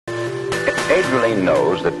Adrienne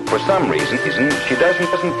knows that for some reason she doesn't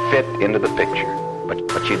fit into the picture, but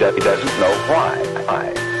she doesn't know why.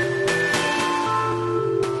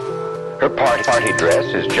 Her party dress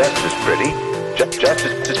is just as pretty, just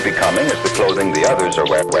as becoming as the clothing the others are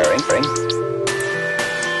wearing.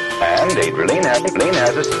 And Adrienne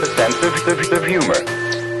has a sense of humor.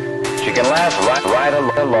 She can laugh right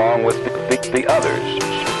along with the others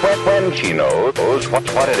when she knows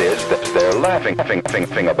what it is that they're laughing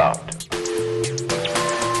about.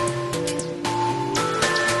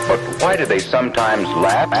 But why do they sometimes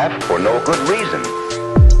laugh for no good reason?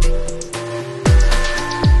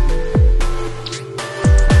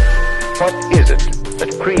 What is it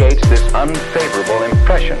that creates this unfavorable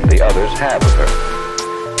impression the others have of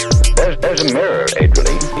her? There's a mirror,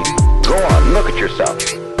 Adrienne. Go on, look at yourself.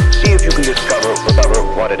 See if you can discover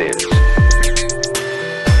what it is.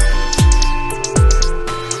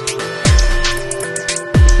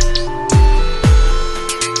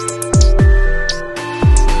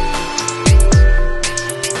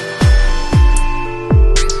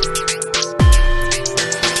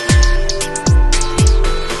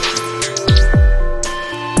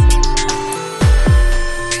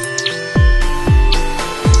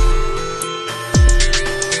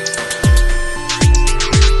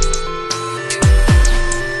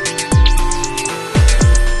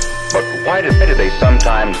 Why do they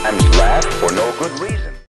sometimes laugh for no good reason?